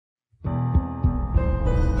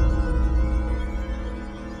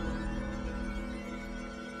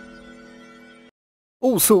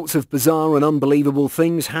All sorts of bizarre and unbelievable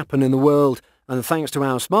things happen in the world, and thanks to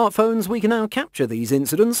our smartphones we can now capture these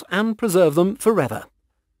incidents and preserve them forever.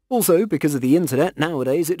 Also, because of the internet,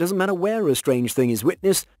 nowadays it doesn't matter where a strange thing is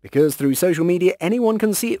witnessed, because through social media anyone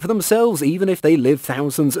can see it for themselves even if they live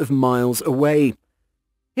thousands of miles away.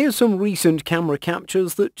 Here's some recent camera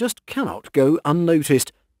captures that just cannot go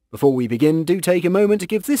unnoticed. Before we begin, do take a moment to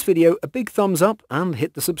give this video a big thumbs up and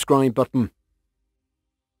hit the subscribe button.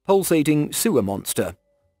 Pulsating sewer monster.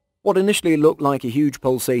 What initially looked like a huge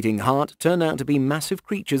pulsating heart turned out to be massive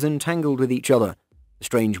creatures entangled with each other. The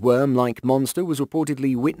strange worm-like monster was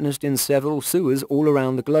reportedly witnessed in several sewers all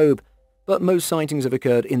around the globe, but most sightings have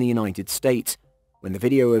occurred in the United States. When the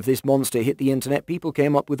video of this monster hit the internet, people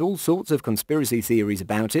came up with all sorts of conspiracy theories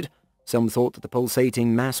about it. Some thought that the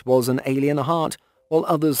pulsating mass was an alien heart, while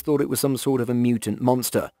others thought it was some sort of a mutant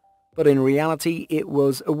monster. But in reality, it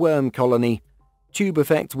was a worm colony. Tube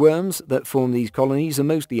effect worms that form these colonies are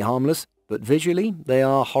mostly harmless, but visually they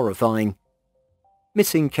are horrifying.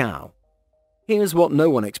 Missing cow. Here's what no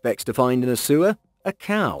one expects to find in a sewer: a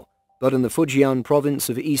cow. But in the Fujian province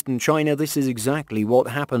of eastern China, this is exactly what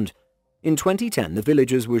happened. In 2010, the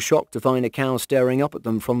villagers were shocked to find a cow staring up at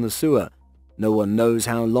them from the sewer. No one knows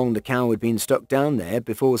how long the cow had been stuck down there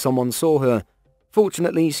before someone saw her.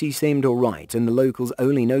 Fortunately, she seemed alright, and the locals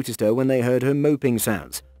only noticed her when they heard her moping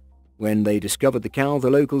sounds. When they discovered the cow, the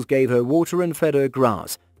locals gave her water and fed her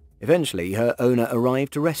grass. Eventually, her owner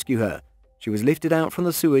arrived to rescue her. She was lifted out from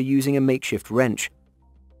the sewer using a makeshift wrench.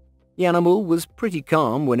 The animal was pretty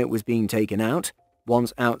calm when it was being taken out.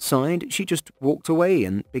 Once outside, she just walked away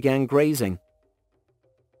and began grazing.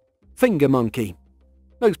 Finger monkey.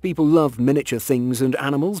 Most people love miniature things and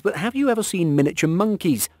animals, but have you ever seen miniature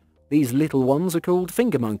monkeys? These little ones are called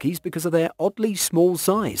finger monkeys because of their oddly small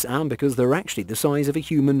size and because they're actually the size of a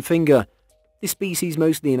human finger. This species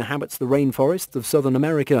mostly inhabits the rainforests of Southern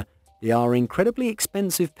America. They are incredibly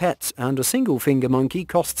expensive pets, and a single finger monkey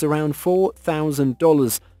costs around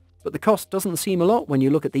 $4,000. But the cost doesn't seem a lot when you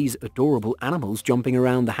look at these adorable animals jumping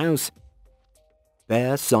around the house.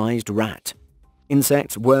 Bear-sized rat.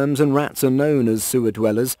 Insects, worms and rats are known as sewer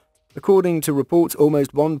dwellers. According to reports,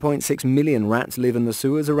 almost 1.6 million rats live in the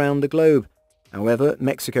sewers around the globe. However,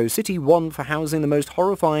 Mexico City won for housing the most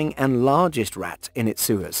horrifying and largest rat in its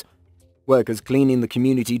sewers. Workers cleaning the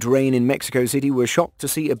community drain in Mexico City were shocked to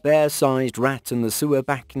see a bear-sized rat in the sewer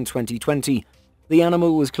back in 2020. The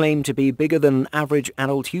animal was claimed to be bigger than an average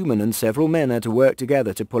adult human, and several men had to work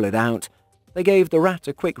together to pull it out. They gave the rat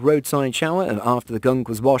a quick roadside shower, and after the gunk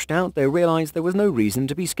was washed out, they realized there was no reason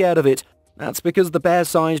to be scared of it. That's because the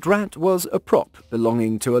bear-sized rat was a prop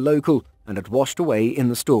belonging to a local and had washed away in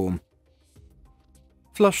the storm.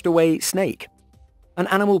 Flushed away snake. An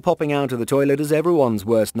animal popping out of the toilet is everyone's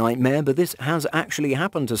worst nightmare, but this has actually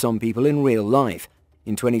happened to some people in real life.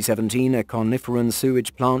 In 2017, a coniferous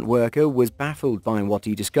sewage plant worker was baffled by what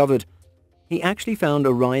he discovered. He actually found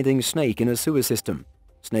a writhing snake in a sewer system.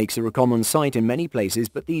 Snakes are a common sight in many places,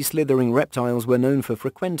 but these slithering reptiles were known for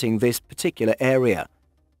frequenting this particular area.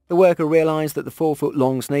 The worker realized that the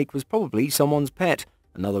 4-foot-long snake was probably someone's pet.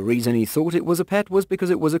 Another reason he thought it was a pet was because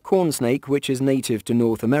it was a corn snake, which is native to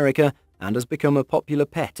North America and has become a popular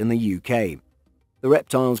pet in the UK. The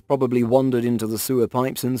reptiles probably wandered into the sewer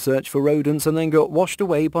pipes in search for rodents and then got washed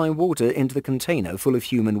away by water into the container full of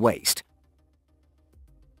human waste.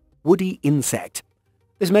 Woody insect.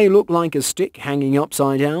 This may look like a stick hanging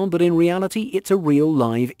upside down, but in reality it's a real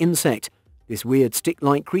live insect. This weird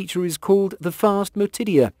stick-like creature is called the fast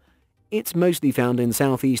motidia. It's mostly found in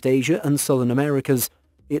Southeast Asia and Southern Americas.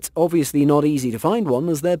 It's obviously not easy to find one,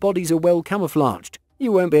 as their bodies are well camouflaged.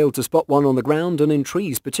 You won't be able to spot one on the ground, and in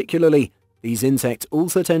trees particularly. These insects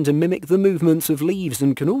also tend to mimic the movements of leaves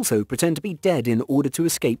and can also pretend to be dead in order to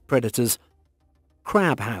escape predators.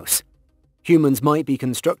 Crab house. Humans might be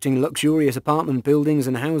constructing luxurious apartment buildings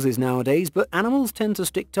and houses nowadays, but animals tend to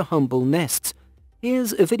stick to humble nests.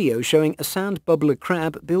 Here's a video showing a sand bubbler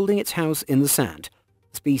crab building its house in the sand.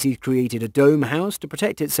 The species created a dome house to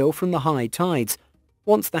protect itself from the high tides.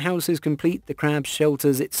 Once the house is complete, the crab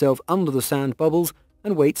shelters itself under the sand bubbles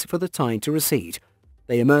and waits for the tide to recede.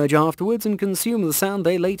 They emerge afterwards and consume the sand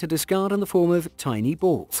they later discard in the form of tiny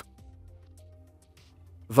balls.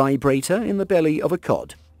 Vibrator in the belly of a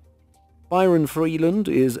cod. Byron Freeland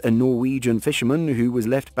is a Norwegian fisherman who was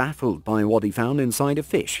left baffled by what he found inside a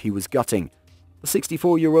fish he was gutting. The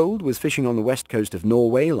 64-year-old was fishing on the west coast of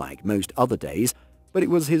Norway like most other days, but it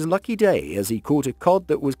was his lucky day as he caught a cod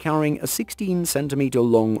that was carrying a 16-centimeter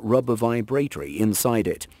long rubber vibratory inside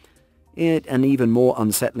it. An even more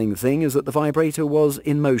unsettling thing is that the vibrator was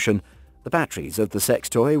in motion. The batteries of the sex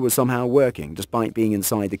toy were somehow working despite being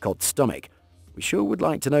inside the cod's stomach. We sure would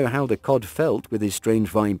like to know how the cod felt with his strange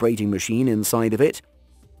vibrating machine inside of it.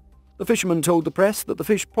 The fisherman told the press that the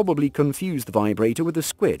fish probably confused the vibrator with a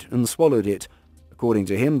squid and swallowed it. According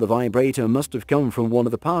to him, the vibrator must have come from one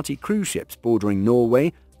of the party cruise ships bordering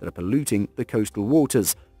Norway that are polluting the coastal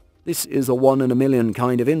waters. This is a 1 in a million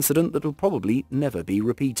kind of incident that will probably never be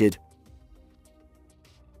repeated.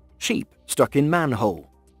 Sheep stuck in manhole.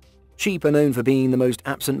 Sheep are known for being the most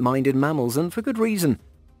absent-minded mammals, and for good reason.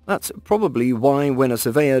 That's probably why when a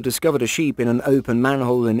surveyor discovered a sheep in an open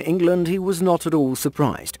manhole in England, he was not at all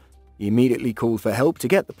surprised. He immediately called for help to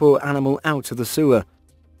get the poor animal out of the sewer.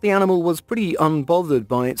 The animal was pretty unbothered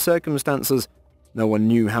by its circumstances. No one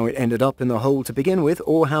knew how it ended up in the hole to begin with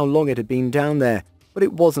or how long it had been down there, but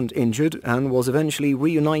it wasn't injured and was eventually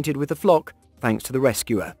reunited with the flock thanks to the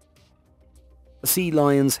rescuer. A sea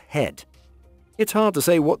lion's head. It's hard to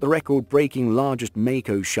say what the record-breaking largest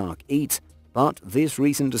mako shark eats, but this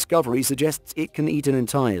recent discovery suggests it can eat an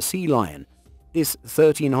entire sea lion. This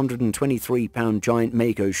 1,323-pound giant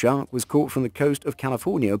mako shark was caught from the coast of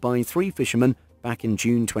California by 3 fishermen back in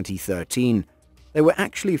June 2013. They were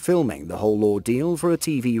actually filming the whole ordeal for a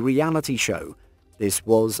TV reality show. This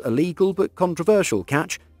was a legal but controversial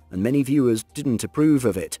catch, and many viewers didn't approve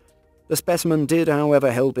of it. The specimen did,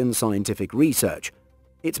 however, help in scientific research.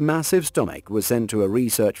 Its massive stomach was sent to a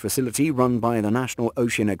research facility run by the National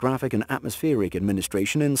Oceanographic and Atmospheric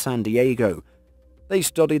Administration in San Diego. They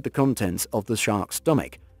studied the contents of the shark's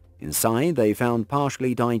stomach. Inside, they found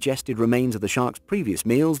partially digested remains of the shark's previous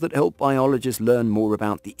meals that helped biologists learn more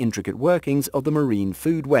about the intricate workings of the marine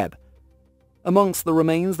food web. Amongst the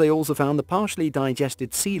remains, they also found the partially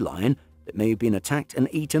digested sea lion that may have been attacked and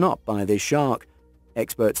eaten up by this shark.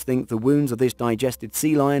 Experts think the wounds of this digested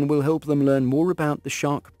sea lion will help them learn more about the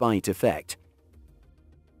shark bite effect.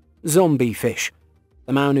 Zombie fish.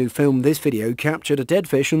 The man who filmed this video captured a dead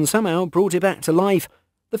fish and somehow brought it back to life.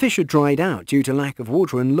 The fish had dried out due to lack of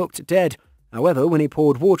water and looked dead. However, when he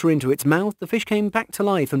poured water into its mouth, the fish came back to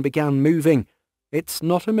life and began moving. It's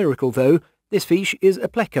not a miracle, though. This fish is a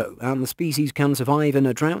pleco, and the species can survive in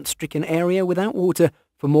a drought-stricken area without water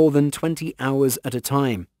for more than 20 hours at a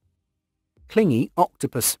time. Clingy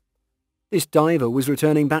octopus. This diver was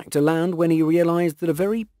returning back to land when he realized that a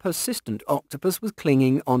very persistent octopus was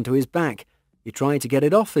clinging onto his back. He tried to get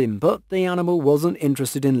it off him, but the animal wasn't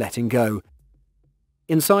interested in letting go.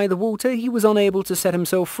 Inside the water, he was unable to set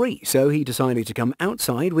himself free, so he decided to come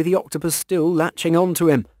outside with the octopus still latching onto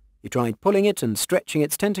him. He tried pulling it and stretching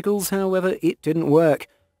its tentacles, however, it didn't work.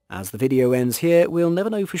 As the video ends here, we'll never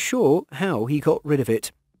know for sure how he got rid of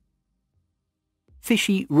it.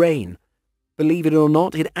 Fishy rain. Believe it or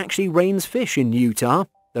not, it actually rains fish in Utah,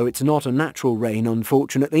 though it's not a natural rain,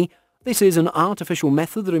 unfortunately. This is an artificial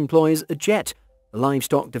method that employs a jet. The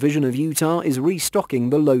livestock division of Utah is restocking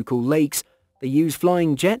the local lakes. They use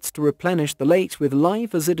flying jets to replenish the lakes with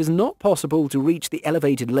life, as it is not possible to reach the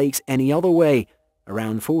elevated lakes any other way.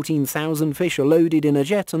 Around 14,000 fish are loaded in a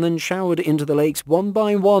jet and then showered into the lakes one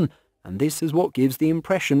by one, and this is what gives the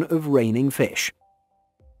impression of raining fish.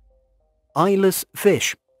 Eyeless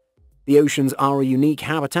fish. The oceans are a unique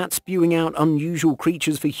habitat, spewing out unusual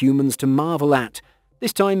creatures for humans to marvel at.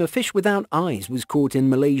 This time, a fish without eyes was caught in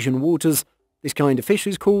Malaysian waters. This kind of fish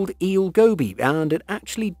is called eel goby, and it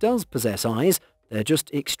actually does possess eyes. They're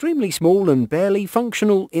just extremely small and barely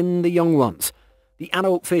functional in the young ones. The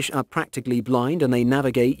adult fish are practically blind, and they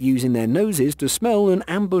navigate using their noses to smell and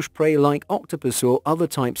ambush prey like octopus or other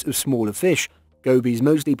types of smaller fish. Gobies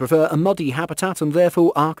mostly prefer a muddy habitat and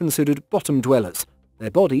therefore are considered bottom dwellers.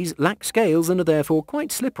 Their bodies lack scales and are therefore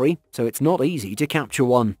quite slippery, so it's not easy to capture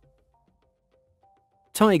one.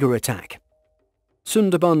 Tiger attack.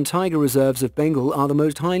 Sundarban tiger reserves of Bengal are the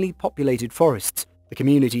most highly populated forests. The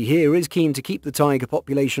community here is keen to keep the tiger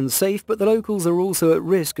population safe, but the locals are also at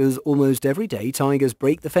risk, as almost every day tigers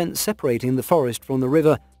break the fence separating the forest from the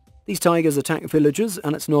river. These tigers attack villagers,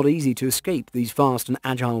 and it's not easy to escape these fast and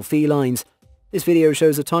agile felines. This video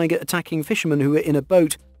shows a tiger attacking fishermen who were in a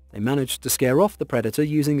boat. They managed to scare off the predator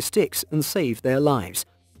using sticks and saved their lives.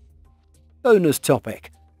 Bonus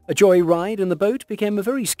topic. A joyride in the boat became a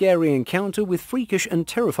very scary encounter with freakish and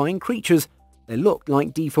terrifying creatures. They looked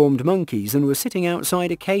like deformed monkeys and were sitting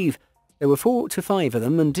outside a cave. There were 4 to 5 of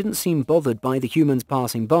them and didn't seem bothered by the humans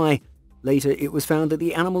passing by. Later it was found that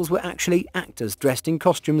the animals were actually actors dressed in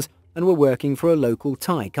costumes and were working for a local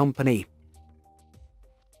Thai company.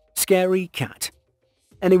 Scary cat.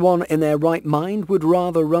 Anyone in their right mind would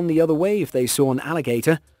rather run the other way if they saw an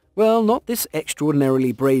alligator. Well, not this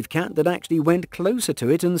extraordinarily brave cat that actually went closer to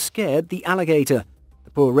it and scared the alligator.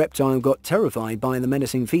 The poor reptile got terrified by the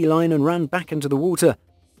menacing feline and ran back into the water.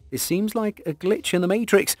 This seems like a glitch in the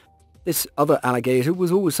Matrix. This other alligator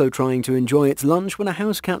was also trying to enjoy its lunch when a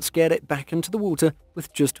house cat scared it back into the water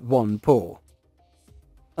with just one paw.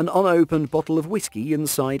 An unopened bottle of whiskey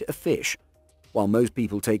inside a fish. While most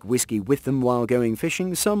people take whiskey with them while going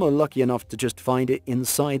fishing, some are lucky enough to just find it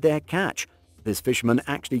inside their catch. This fisherman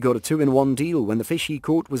actually got a 2-in-1 deal when the fish he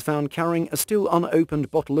caught was found carrying a still unopened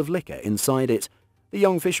bottle of liquor inside it. The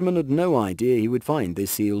young fisherman had no idea he would find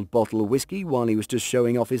this sealed bottle of whiskey while he was just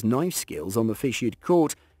showing off his knife skills on the fish he had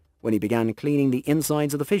caught. When he began cleaning the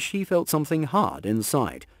insides of the fish, he felt something hard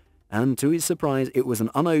inside, and to his surprise it was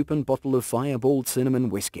an unopened bottle of Fireball cinnamon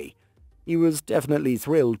whiskey. He was definitely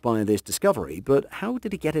thrilled by this discovery, but how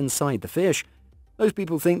did it get inside the fish? Most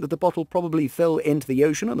people think that the bottle probably fell into the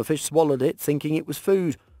ocean and the fish swallowed it thinking it was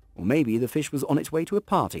food, or maybe the fish was on its way to a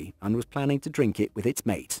party and was planning to drink it with its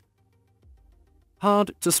mates.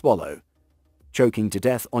 Hard to swallow. Choking to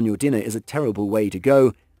death on your dinner is a terrible way to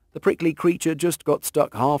go. The prickly creature just got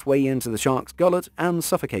stuck halfway into the shark's gullet and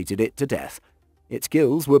suffocated it to death. Its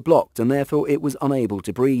gills were blocked and therefore it was unable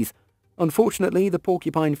to breathe. Unfortunately, the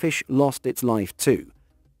porcupine fish lost its life too.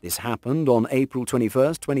 This happened on April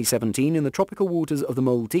 21, 2017 in the tropical waters of the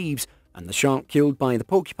Maldives, and the shark killed by the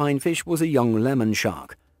porcupine fish was a young lemon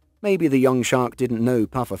shark. Maybe the young shark didn't know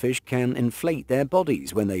pufferfish can inflate their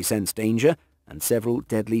bodies when they sense danger, and several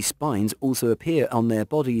deadly spines also appear on their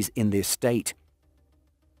bodies in this state.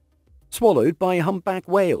 Swallowed by a humpback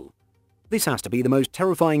whale. This has to be the most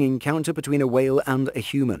terrifying encounter between a whale and a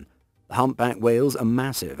human. The humpback whales are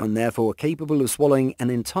massive and therefore capable of swallowing an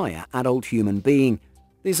entire adult human being.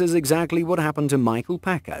 This is exactly what happened to Michael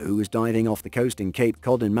Packer, who was diving off the coast in Cape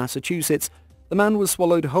Cod in Massachusetts. The man was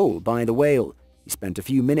swallowed whole by the whale. He spent a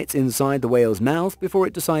few minutes inside the whale's mouth before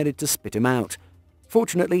it decided to spit him out.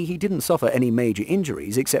 Fortunately, he didn't suffer any major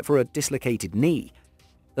injuries except for a dislocated knee.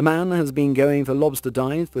 The man has been going for lobster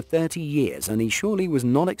dives for 30 years and he surely was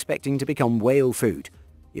not expecting to become whale food.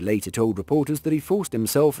 He later told reporters that he forced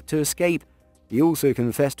himself to escape. He also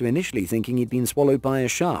confessed to initially thinking he'd been swallowed by a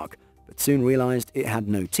shark, but soon realized it had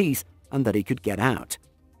no teeth and that he could get out.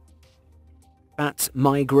 Bats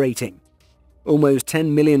migrating. Almost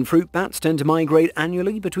 10 million fruit bats tend to migrate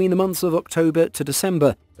annually between the months of October to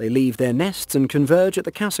December. They leave their nests and converge at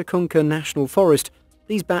the Casaconca National Forest.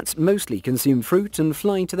 These bats mostly consume fruit and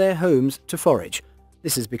fly to their homes to forage.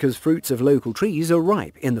 This is because fruits of local trees are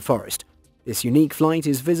ripe in the forest. This unique flight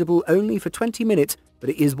is visible only for 20 minutes, but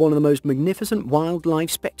it is one of the most magnificent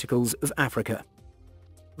wildlife spectacles of Africa.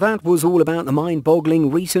 That was all about the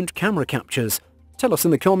mind-boggling recent camera captures. Tell us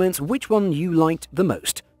in the comments which one you liked the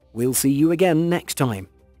most. We'll see you again next time.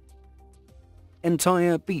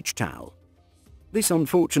 Entire beach towel. This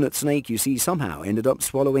unfortunate snake you see somehow ended up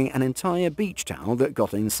swallowing an entire beach towel that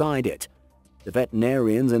got inside it. The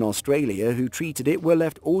veterinarians in Australia who treated it were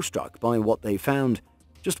left awestruck by what they found.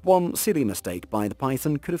 Just one silly mistake by the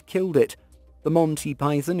python could have killed it. The Monty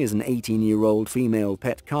python is an 18-year-old female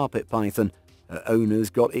pet carpet python. Her owners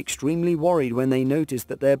got extremely worried when they noticed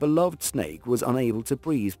that their beloved snake was unable to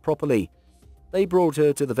breathe properly. They brought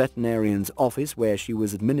her to the veterinarian's office where she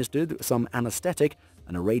was administered some anesthetic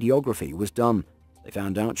and a radiography was done. They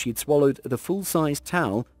found out she'd swallowed the full-size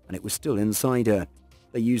towel and it was still inside her.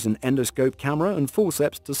 They used an endoscope camera and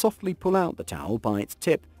forceps to softly pull out the towel by its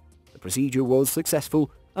tip. The procedure was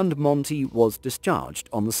successful and Monty was discharged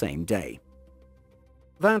on the same day.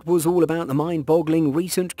 That was all about the mind-boggling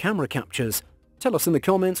recent camera captures. Tell us in the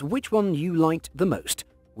comments which one you liked the most.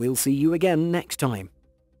 We'll see you again next time.